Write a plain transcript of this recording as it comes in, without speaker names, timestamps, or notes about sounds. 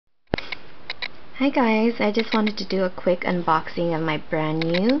Hi guys, I just wanted to do a quick unboxing of my brand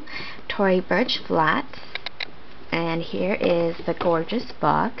new Tory Burch Flats, and here is the gorgeous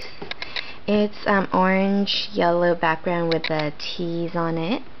box. It's orange yellow background with the tees on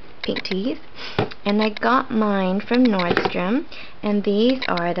it, pink tees, and I got mine from Nordstrom, and these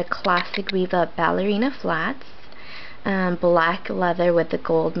are the classic Reva Ballerina Flats, black leather with the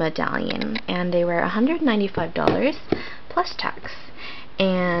gold medallion, and they were $195 plus tax.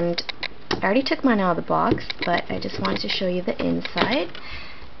 And I already took mine out of the box, but I just wanted to show you the inside.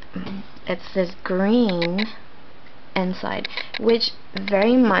 It's this green inside, which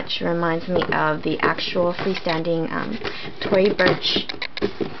very much reminds me of the actual freestanding Tory Burch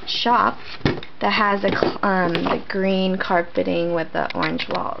shop that has the green carpeting with the orange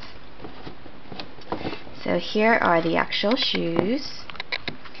walls. So here are the actual shoes.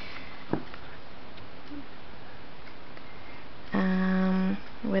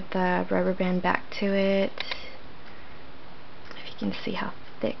 With the rubber band back to it. If you can see how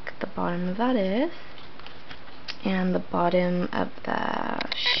thick the bottom of that is. And the bottom of the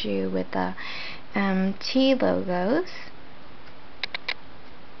shoe with the T logos.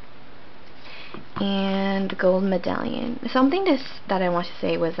 And the gold medallion. Something that I want to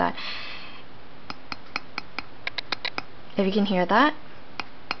say was that, if you can hear that,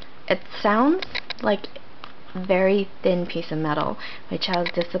 it sounds like very thin piece of metal, which I was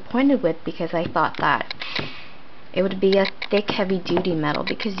disappointed with because I thought that it would be a thick, heavy-duty metal,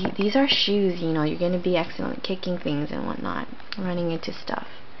 because these are shoes, you know, you're going to be accidentally kicking things and whatnot, running into stuff.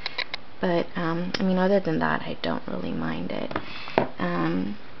 But I mean, other than that, I don't really mind it.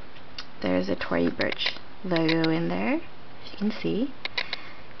 There's a Tory Burch logo in there, as you can see,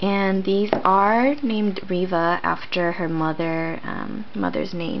 and these are named Reva after her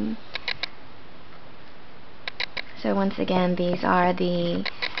mother's name. So once again, these are the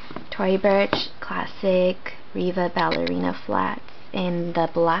Tory Burch Classic Reva Ballerina Flats in the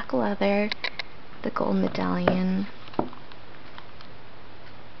black leather, the gold medallion.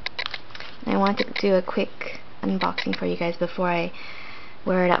 I want to do a quick unboxing for you guys before I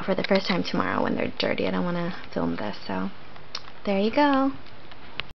wear it out for the first time tomorrow when they're dirty. I don't want to film this, so there you go.